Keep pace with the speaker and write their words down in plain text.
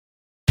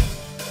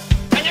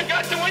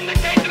got to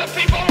indicate to the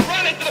people who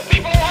run it, to the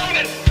people who own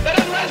it, that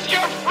unless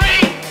you're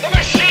free, the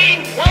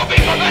machine will be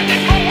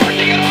prevented from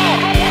working at all.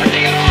 From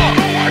working at all.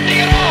 From working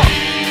at all.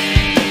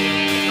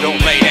 Don't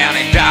lay down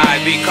and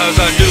die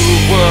because a new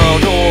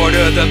world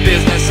order, the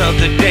business of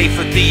the day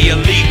for the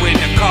elite when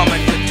they're coming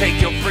to take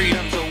your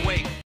freedoms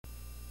away.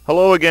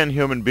 Hello again,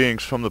 human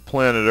beings from the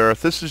planet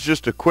Earth. This is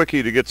just a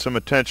quickie to get some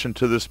attention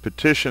to this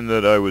petition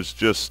that I was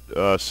just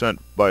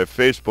sent by a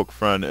Facebook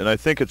friend, and I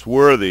think it's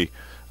worthy.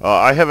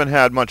 I haven't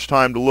had much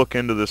time to look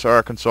into this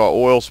Arkansas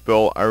oil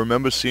spill. I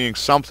remember seeing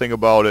something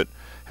about it.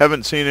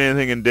 Haven't seen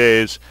anything in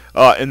days,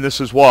 and this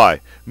is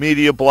why.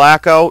 Media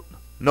blackout,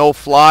 no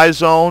fly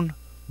zone,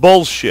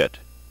 bullshit.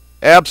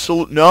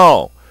 Absolute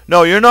no.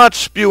 No, you're not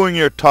spewing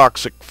your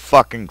toxic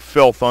fucking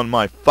filth on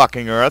my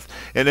fucking earth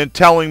and then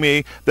telling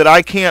me that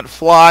I can't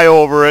fly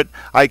over it,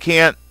 I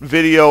can't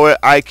video it,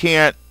 I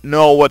can't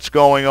know what's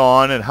going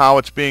on and how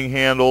it's being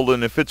handled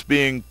and if it's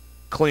being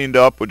cleaned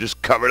up or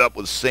just covered up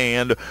with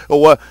sand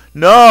or what.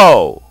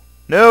 No.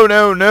 No,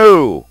 no,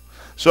 no.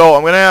 So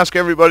I'm going to ask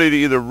everybody to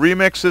either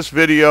remix this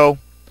video,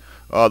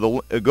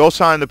 go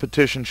sign the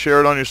petition, share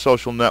it on your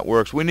social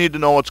networks. We need to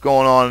know what's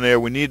going on in there.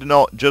 We need to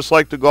know, just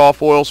like the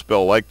Gulf oil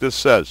spill, like this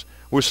says.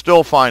 We're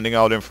still finding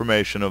out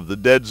information of the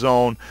dead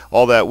zone,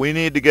 all that. We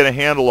need to get a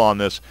handle on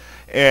this.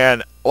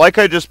 And like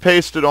I just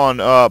pasted on,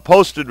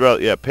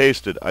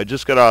 pasted. I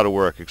just got out of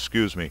work,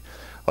 excuse me.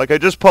 Like I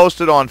just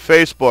posted on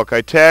Facebook,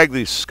 I tagged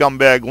these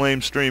scumbag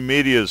lamestream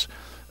medias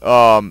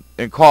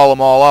and call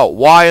them all out.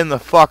 Why in the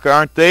fuck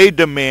aren't they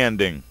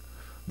demanding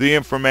the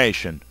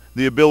information,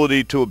 the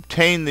ability to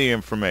obtain the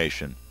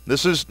information?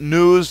 This is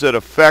news that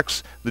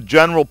affects the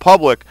general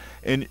public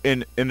and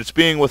it's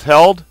being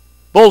withheld?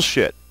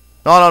 Bullshit.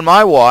 Not on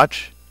my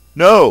watch.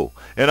 No.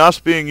 And us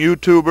being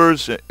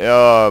YouTubers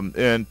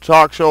and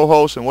talk show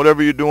hosts and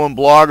whatever you're doing,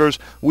 bloggers,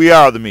 we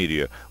are the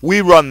media. We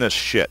run this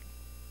shit.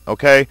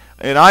 Okay?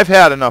 And I've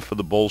had enough of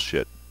the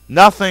bullshit.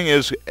 Nothing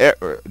is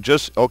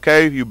just,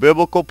 okay, you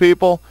biblical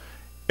people,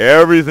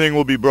 everything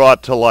will be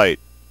brought to light.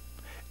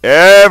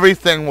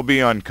 Everything will be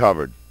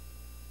uncovered.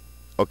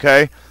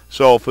 Okay?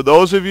 So for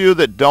those of you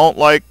that don't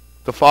like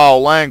the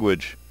foul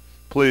language,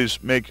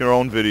 please make your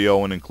own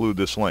video and include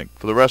this link.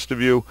 For the rest of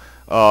you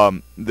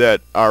that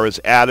are as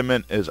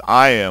adamant as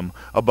I am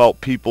about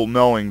people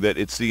knowing that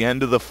it's the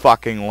end of the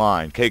fucking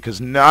line, okay?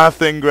 Because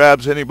nothing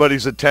grabs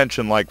anybody's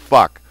attention like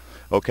fuck,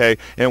 okay?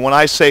 And when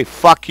I say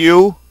fuck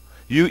you,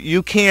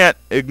 you can't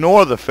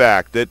ignore the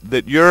fact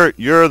that you're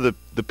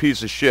the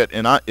piece of shit,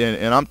 and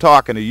I'm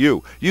talking to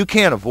you. You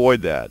can't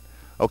avoid that,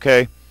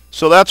 okay?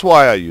 So that's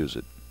why I use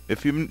it.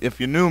 If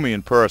you knew me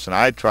in person,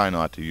 I'd try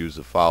not to use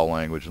the foul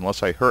language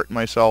unless I hurt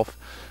myself.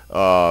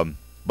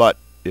 But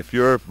if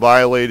you're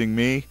violating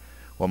me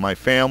or my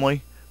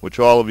family, which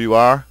all of you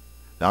are,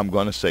 I'm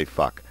going to say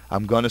fuck.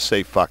 I'm going to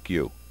say fuck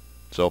you.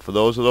 So for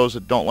those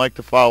that don't like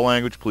the foul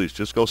language, please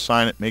just go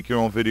sign it, make your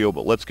own video.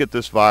 But let's get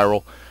this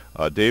viral.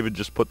 David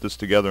just put this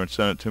together and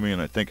sent it to me,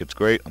 and I think it's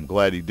great. I'm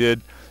glad he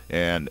did.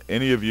 And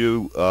any of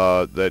you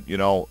that, you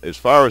know, as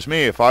far as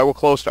me, if I were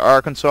close to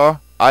Arkansas,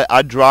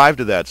 I'd drive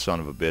to that son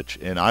of a bitch,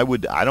 and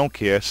I don't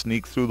care,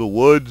 sneak through the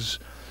woods,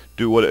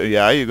 do what,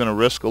 yeah, you're going to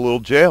risk a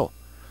little jail.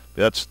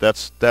 That's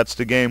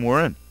the game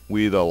we're in.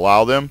 We either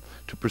allow them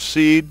to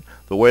proceed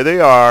the way they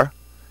are,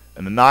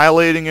 and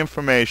annihilating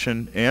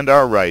information and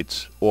our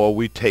rights, or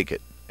we take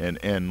it.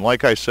 And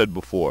like I said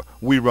before,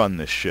 we run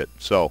this shit.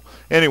 So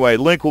anyway,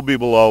 link will be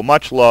below.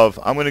 Much love.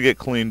 I'm going to get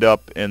cleaned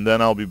up, and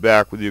then I'll be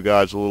back with you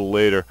guys a little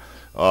later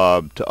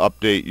to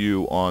update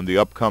you on the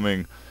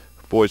upcoming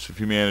Voice of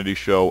Humanity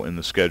show and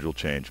the schedule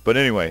change. But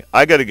anyway,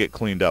 I got to get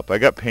cleaned up. I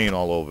got paint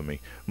all over me.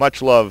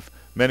 Much love,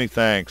 many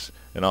thanks,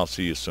 and I'll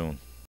see you soon.